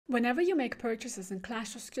Whenever you make purchases in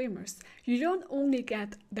Clash of Streamers, you don't only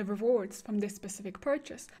get the rewards from this specific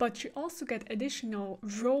purchase, but you also get additional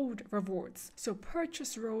road rewards. So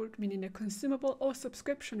purchase road, meaning the consumable or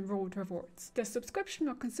subscription road rewards. The subscription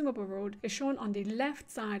or consumable road is shown on the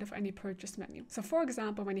left side of any purchase menu. So for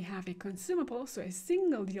example, when you have a consumable, so a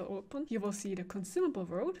single deal open, you will see the consumable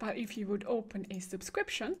road, but if you would open a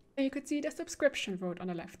subscription, then you could see the subscription road on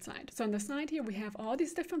the left side. So on the side here, we have all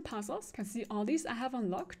these different puzzles. You can see all these I have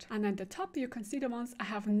unlocked. And at the top, you can see the ones I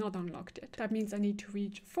have not unlocked yet. That means I need to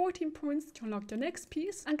reach 14 points to unlock the next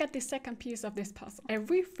piece and get the second piece of this puzzle.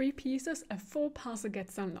 Every 3 pieces, a full puzzle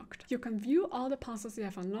gets unlocked. You can view all the puzzles you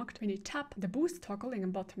have unlocked when you tap the boost toggle in the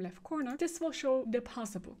bottom left corner. This will show the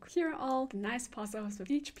puzzle book. Here are all the nice puzzles with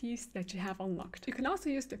each piece that you have unlocked. You can also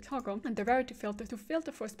use the toggle and the rarity filter to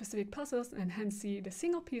filter for specific puzzles and hence see the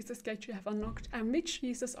single pieces that you have unlocked and which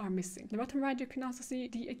pieces are missing. On the bottom right, you can also see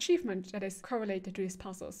the achievement that is correlated to these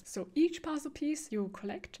puzzles. So each puzzle piece you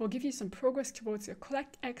collect will give you some progress towards your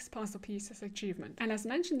collect X puzzle pieces achievement. And as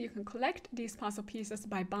mentioned, you can collect these puzzle pieces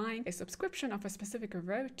by buying a subscription of a specific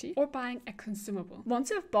rarity or buying a consumable.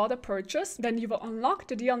 Once you've bought a purchase, then you will unlock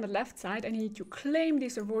the deal on the left side and you need to claim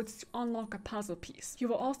these rewards to unlock a puzzle piece. You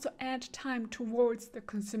will also add time towards the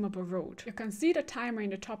consumable road. You can see the timer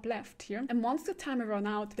in the top left here, and once the timer runs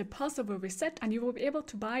out, the puzzle will reset and you will be able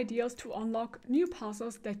to buy deals to unlock new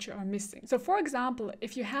puzzles that you are missing. So for example,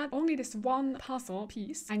 if you had only this one puzzle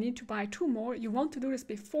piece, I need to buy 2 more. You want to do this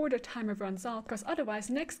before the timer runs out, because otherwise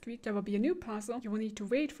next week there will be a new puzzle. You will need to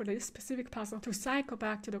wait for this specific puzzle to cycle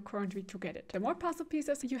back to the current week to get it. The more puzzle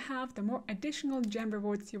pieces you have, the more additional gem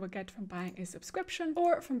rewards you will get from buying a subscription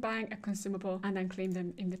or from buying a consumable and then claim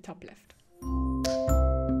them in the top left.